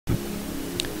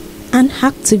An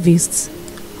activist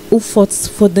who fought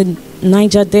for the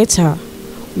Niger Delta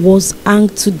was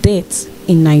hanged to death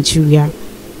in Nigeria.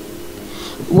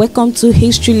 Welcome to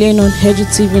History Lane on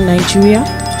EduTV Nigeria.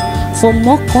 For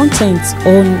more content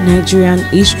on Nigerian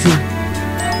history,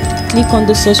 click on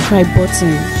the subscribe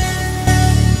button.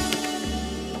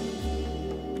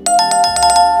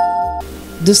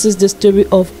 This is the story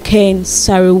of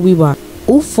SARO WIWA,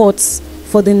 who fought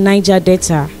for the Niger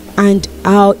Delta and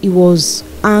how he was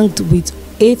hanged with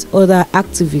 8 other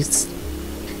activists.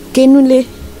 Kenule,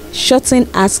 shortened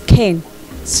as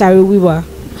SARO WIWA,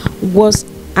 was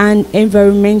an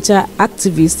environmental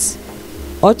activist,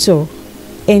 author,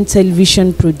 and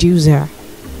television producer.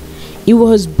 He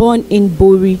was born in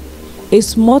Bori, a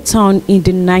small town in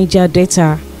the Niger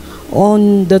Delta,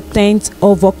 on the 10th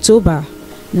of October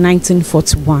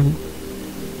 1941.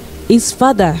 His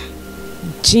father,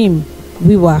 Jim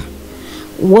Wiwa,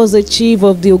 was a chief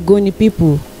of the Ogoni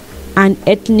people, an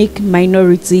ethnic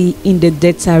minority in the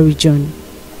Delta region.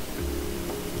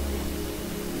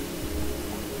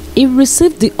 He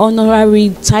received the honorary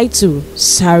title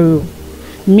SARO,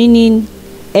 meaning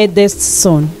eldest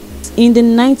son. In the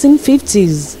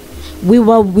 1950s,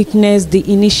 Wiwa witnessed the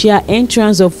initial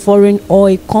entrance of foreign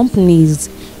oil companies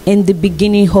and the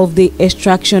beginning of the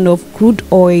extraction of crude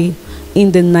oil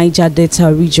in the Niger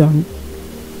Delta region.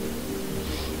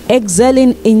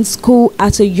 Excelling in school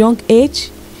at a young age,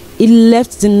 he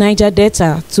left the Niger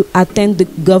Delta to attend the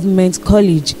government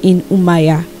college in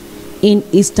Umuahia in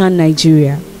eastern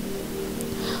Nigeria.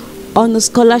 On a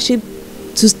scholarship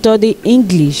to study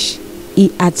English, he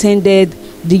attended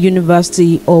the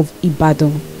University of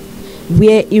Ibadan,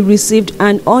 where he received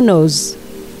an honors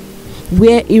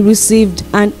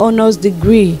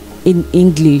degree in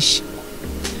English.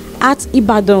 At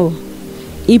Ibadan,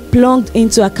 he plunged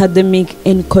into academic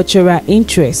and cultural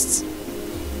interests.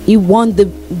 He won the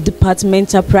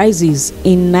departmental prizes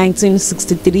in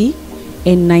 1963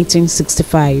 and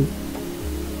 1965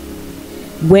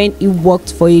 when he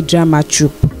worked for a drama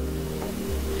troupe.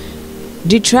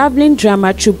 The traveling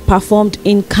drama troupe performed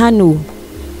in Kano,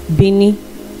 Benin,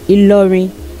 Ilorin,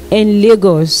 and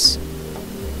Lagos,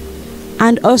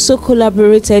 and also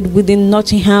collaborated with the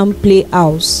Nottingham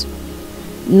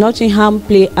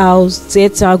Playhouse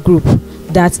theatre group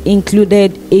that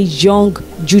included a young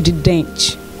Judy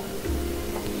Dench.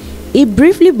 He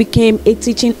briefly became a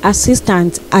teaching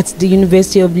assistant at the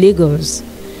University of Lagos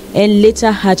and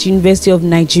later at University of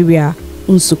Nigeria,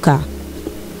 Nsukka.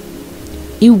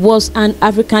 He was an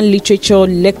African literature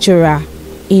lecturer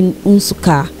in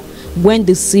Nsukka when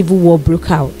the Civil War broke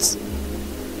out.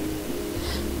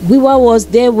 Wiwa was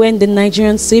there when the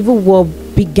Nigerian Civil War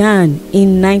began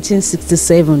in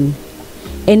 1967,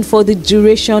 and for the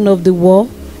duration of the war,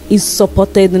 he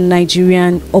supported the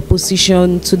Nigerian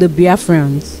opposition to the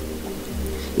Biafrans.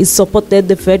 He supported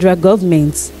the federal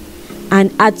government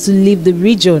and had to leave the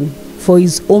region for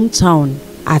his hometown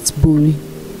at Bori.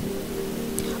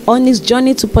 On his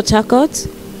journey to Port Harcourt,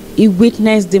 he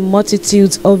witnessed the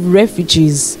multitudes of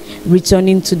refugees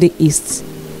returning to the east,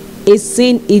 a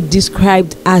scene he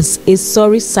described as a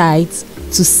sorry sight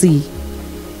to see.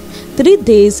 3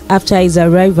 days after his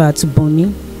arrival to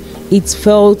Bonny, it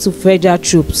fell to federal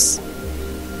troops.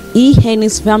 He and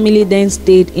his family then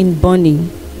stayed in Bonny.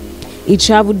 He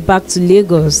traveled back to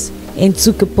Lagos and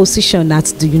took a position at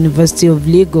the University of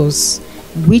Lagos,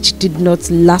 which did not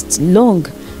last long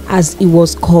as he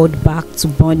was called back to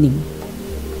Bonny.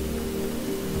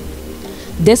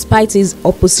 Despite his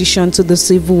opposition to the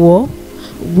Civil War,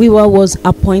 Wiwa was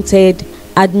appointed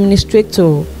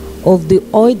administrator of the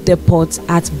oil depot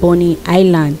at Bonny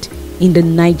Island in the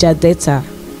Niger Delta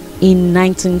in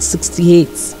 1968.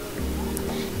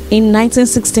 In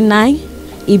 1969,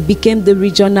 he became the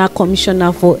regional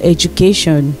commissioner for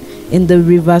education in the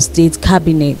Rivers State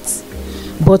Cabinet,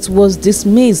 but was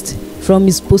dismissed from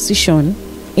his position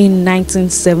in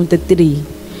 1973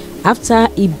 after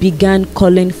he began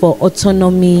calling for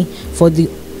autonomy for the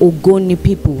Ogoni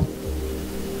people.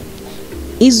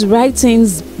 His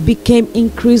writings became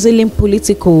increasingly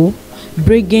political,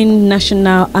 bringing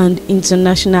national and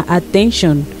international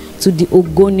attention to the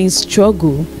Ogoni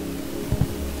struggle.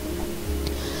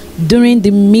 During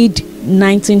the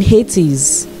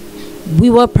mid-1980s, we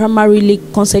were primarily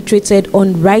concentrated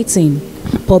on writing,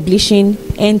 publishing,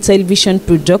 and television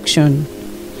production.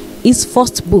 His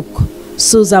first book,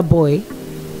 Soldier Boy,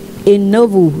 a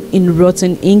novel in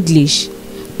rotten English,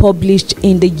 published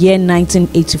in the year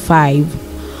 1985,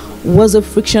 was a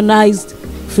fictionalized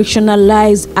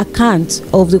account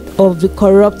of the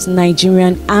corrupt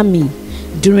Nigerian army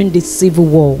during the Civil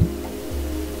War.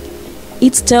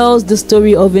 It tells the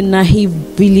story of a naive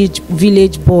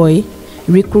village boy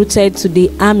recruited to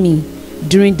the army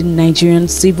during the Nigerian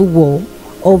Civil War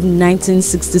of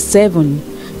 1967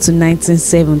 to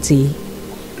 1970,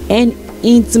 and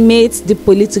intimates the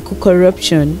political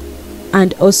corruption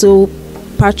and also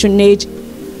patronage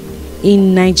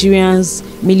in Nigeria's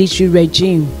military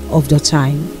regime of the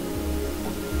time.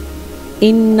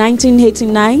 In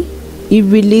 1989, he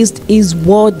released his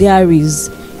war diaries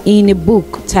in a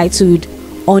book titled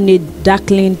On a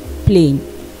Darkling Plain.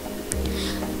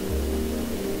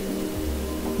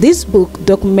 This book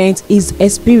documents his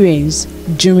experience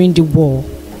during the war.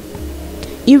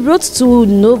 He wrote 2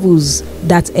 novels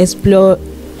that explore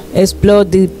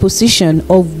the position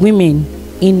of women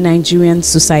in Nigerian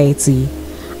society,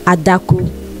 Adaku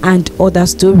and Other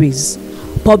Stories,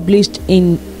 published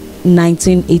in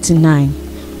 1989,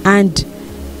 and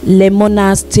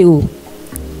Lemona's Tale,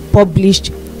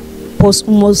 published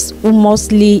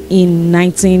posthumously in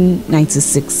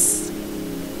 1996.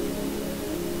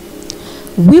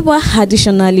 Wiwa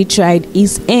additionally tried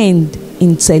his hand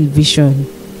in television.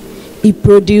 He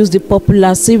produced a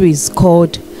popular series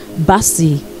called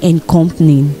Bassi and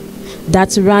Company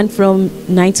that ran from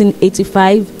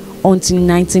 1985 until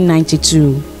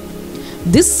 1992.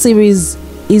 This series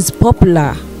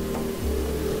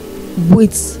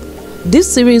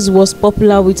was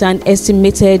popular with an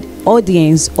estimated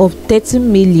audience of 30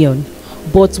 million,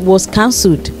 but was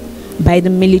cancelled by the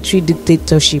military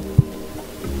dictatorship.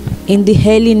 In the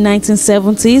early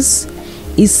 1970s,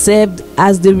 he served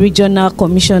as the Regional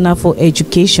Commissioner for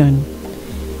Education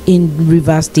in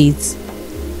Rivers State.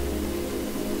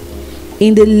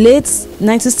 In the late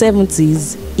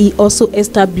 1970s, he also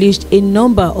established a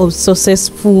number of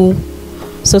successful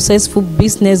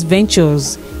business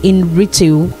ventures in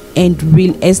retail and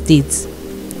real estate.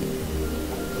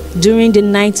 During the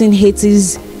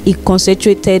 1980s, he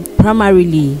concentrated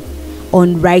primarily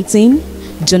on writing,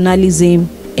 journalism,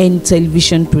 and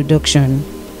television production.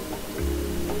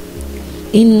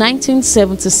 In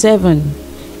 1977,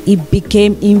 he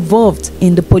became involved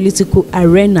in the political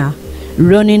arena,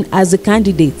 running as a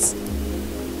candidate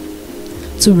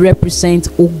to represent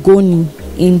Ogoni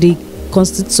in the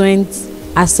Constituent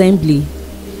Assembly.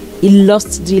 He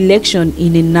lost the election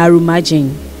in a narrow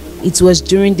margin. It was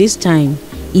during this time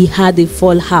he had a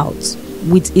fallout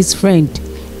with his friend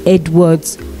Edward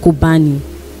Kobani.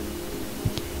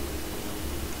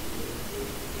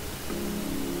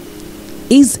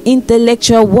 His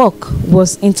intellectual work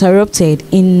was interrupted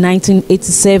in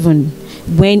 1987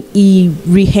 when he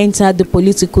re-entered the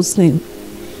political scene,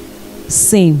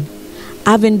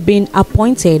 having been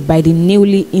appointed by the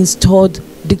newly installed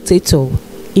dictator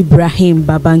Ibrahim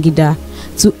Babangida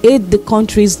to aid the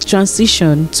country's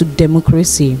transition to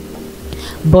democracy.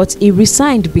 But he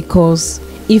resigned because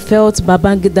he felt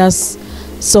Babangida's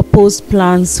supposed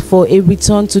plans for a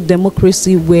return to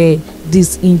democracy were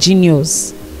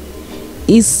disingenuous.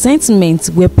 His sentiments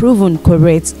were proven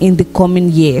correct in the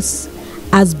coming years,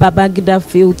 as Babangida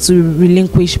failed to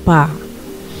relinquish power.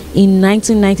 In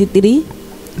 1993,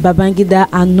 Babangida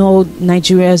annulled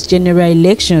Nigeria's general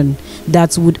election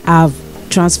that would have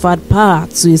transferred power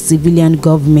to a civilian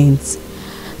government,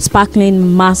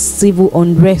 sparkling mass civil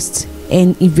unrest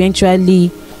and eventually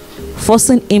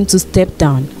forcing him to step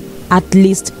down, at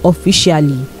least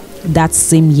officially, that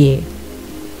same year.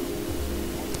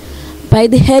 By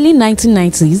the early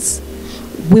 1990s,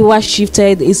 Wiwa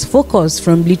shifted his focus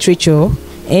from literature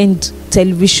and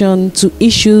television to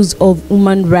issues of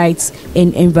human rights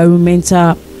and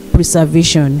environmental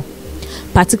preservation,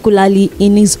 particularly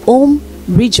in his home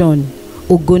region,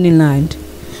 Ogoniland,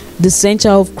 the center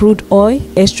of crude oil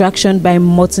extraction by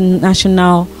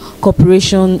multinational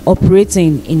corporations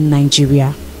operating in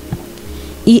Nigeria.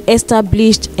 He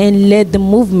established and led the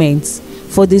movement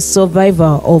for the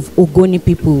survival of Ogoni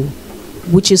people,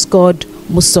 which is called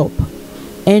MUSOP,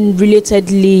 and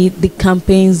relatedly the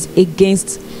campaigns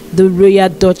against the Royal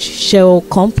Dutch Shell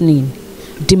Company,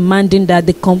 demanding that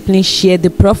the company share the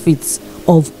profits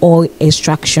of oil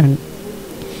extraction.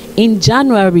 In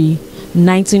January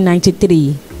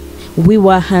 1993,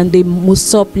 Wiwa and the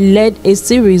MUSOP led a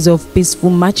series of peaceful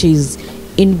marches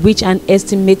in which an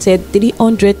estimated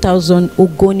 300,000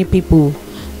 Ogoni people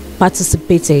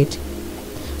participated.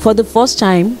 For the first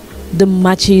time, the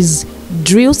marches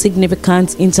drew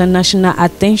significant international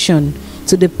attention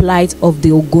to the plight of the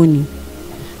Ogoni.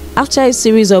 After a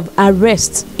series of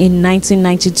arrests in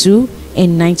 1992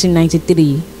 and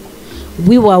 1993,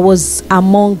 Wiwa was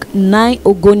among 9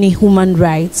 Ogoni human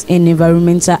rights and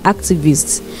environmental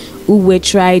activists who were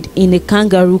tried in a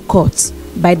kangaroo court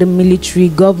by the military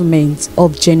government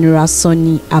of General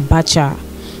Sani Abacha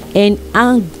and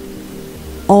hanged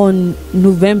on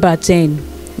November 10,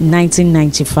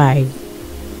 1995.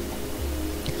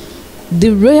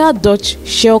 The Royal Dutch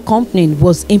Shell Company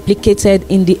was implicated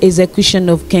in the execution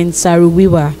of Ken SARO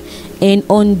WIWA, and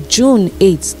on June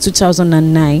 8,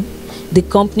 2009, the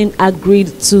company agreed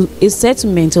to a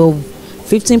settlement of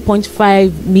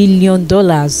 $15.5 million,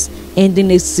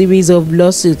 ending a series of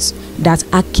lawsuits that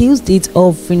accused it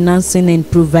of financing and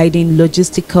providing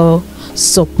logistical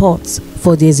support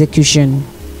for the execution.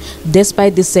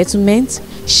 Despite the settlement,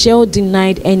 Shell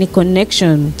denied any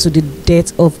connection to the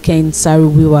death of Ken SARO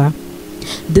WIWA.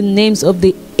 The names of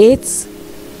the 8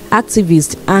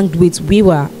 activists hanged with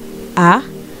WIWA are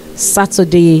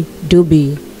Saturday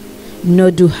Dobe,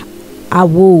 Nodu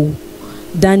Awo,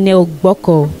 Daniel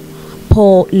Gboko,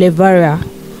 Paul Levara,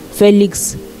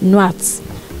 Felix Nwat,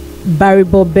 Barry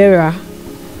Bobera,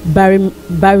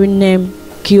 Barinem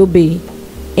Kyobe,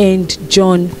 and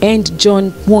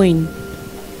John Poin.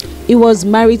 He was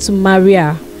married to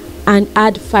Maria and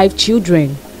had 5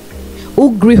 children,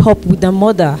 who grew up with their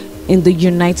mother in the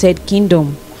United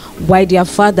Kingdom, while their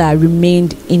father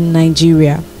remained in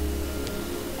Nigeria.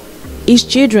 His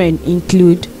children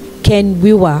include Ken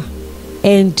WIWA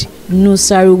and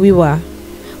SARO WIWA,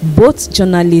 both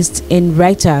journalists and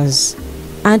writers,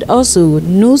 and also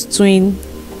Nu's twin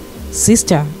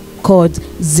sister called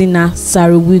Zina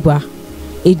SARO WIWA,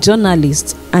 a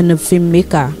journalist and a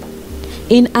filmmaker.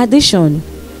 In addition,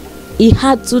 he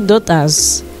had 2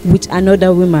 daughters with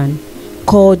another woman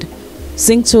called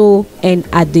Singto and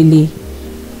Adele.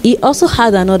 He also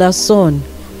had another son,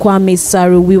 Kwame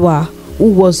SARO WIWA,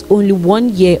 who was only 1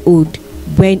 year old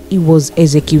when he was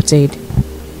executed.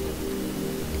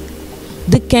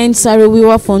 The Ken SARO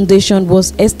WIWA Foundation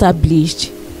was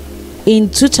established in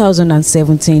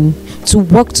 2017 to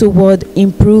work toward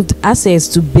improved access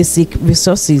to basic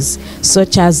resources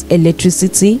such as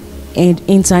electricity and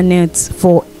internet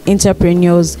for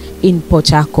entrepreneurs in Port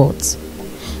Harcourt.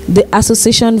 The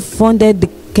association funded the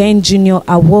Ken Jr.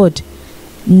 Award,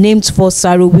 named for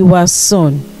SARO WIWA's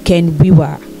son, Ken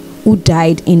WIWA, who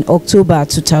died in October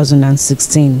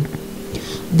 2016.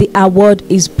 The award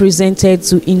is presented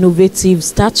to innovative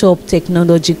startup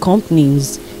technology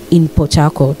companies in Port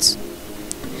Harcourt.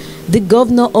 The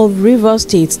governor of Rivers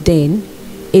State then,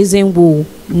 Ezenwo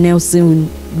Nelson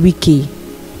Wike,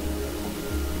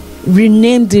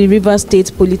 renamed the Rivers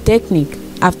State Polytechnic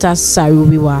after SARO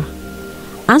WIWA.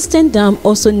 Amsterdam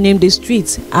also named a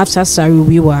street after SARO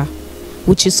WIWA,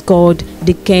 which is called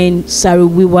the Ken SARO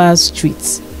WIWA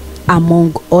Street,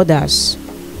 among others.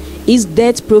 His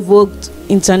death provoked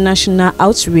international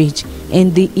outrage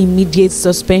and the immediate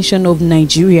suspension of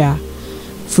Nigeria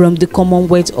from the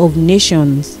Commonwealth of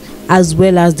Nations, as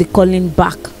well as the calling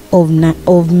back of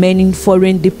many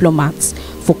foreign diplomats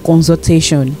for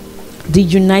consultation. The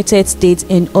United States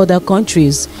and other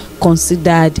countries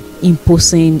considered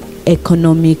imposing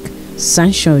economic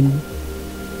sanction.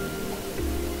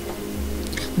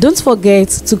 Don't forget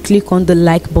to click on the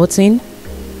like button.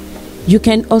 You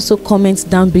can also comment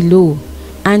down below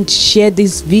and share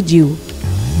this video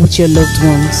with your loved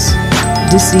ones.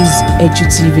 This is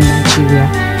EduTV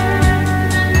Nigeria.